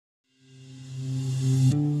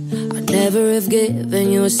never have given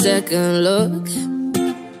you a second look,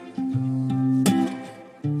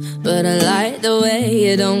 but I like the way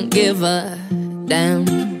you don't give a damn.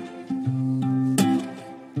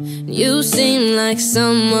 You seem like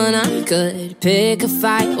someone I could pick a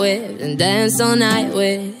fight with and dance all night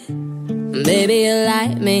with. Baby, you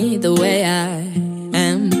like me the way I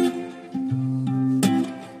am.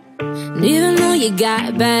 And even though you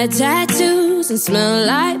got bad tattoos and smell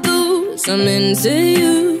like booze, I'm into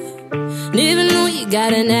you. And even though you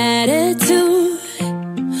got an attitude,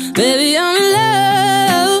 baby, I'm in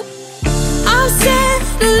love. I've said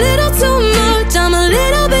a little too much, I'm a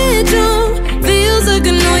little bit drunk. Feels like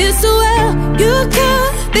I know you so well. You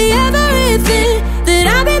could be everything that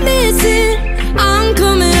I've been missing. I'm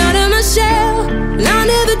coming out of my shell, and I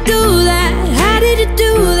never do that. How did you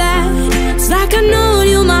do that? It's like I've known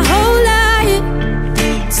you my whole life.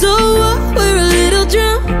 So what, we're a little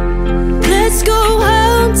drunk. Let's go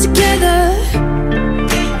home together.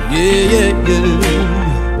 Yeah, yeah, yeah.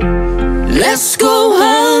 Let's go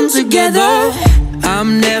home together.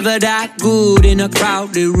 I'm never that good in a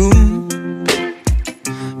crowded room.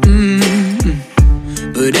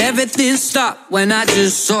 But everything stopped when I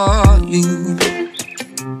just saw you.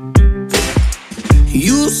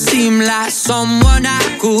 You seem like someone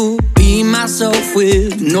I could be myself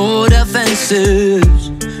with, no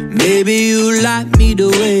defenses. Maybe you like me the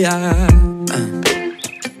way I am.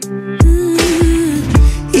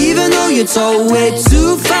 Even though you talk way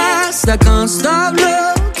too fast, I can't stop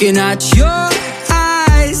looking at your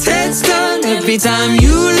eyes. Heads turn every time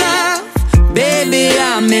you laugh. Baby,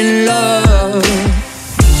 I'm in love.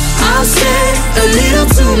 I've said a little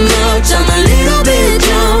too much, I'm a little bit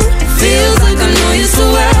drunk. Feels like I know you so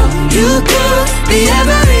well. You could be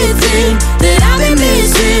everything that I've been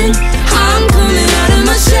missing. I'm coming out of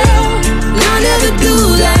my shell, and I never do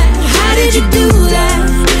that. How did you do that?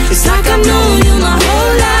 It's like I've known you my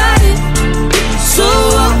whole life. So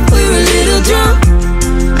what, we're a little drunk.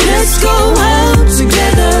 Let's go home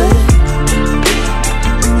together.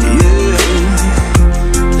 Yeah.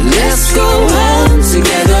 Let's go home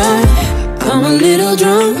together. I'm a little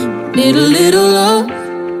drunk, need a little love.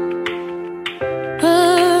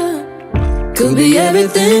 Could be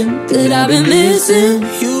everything that I've been missing.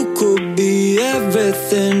 You could be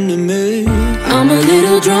everything to me. I'm a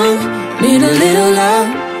little drunk, need a little love.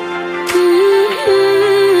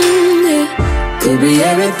 Yeah. Could be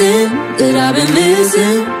everything that I've been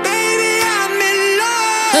missing. Baby, I'm in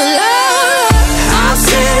love. I've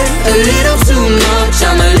said a little too much,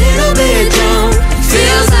 I'm a little bit drunk.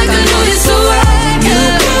 Feels like I know you so well. You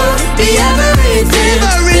could be everything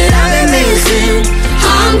that I've been missing.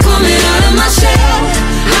 I'm coming out of my shell,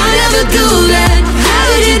 I never do that. How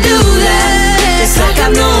did you do that? It's like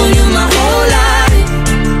I've known you my whole life.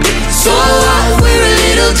 So what, we're a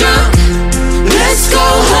little drunk. Let's go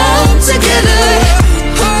home together.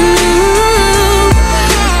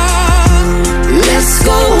 Let's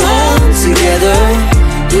go home together.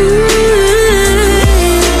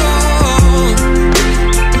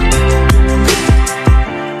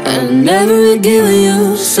 I never given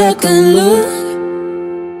you a second look,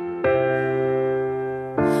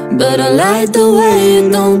 but I like the way you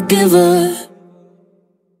don't give a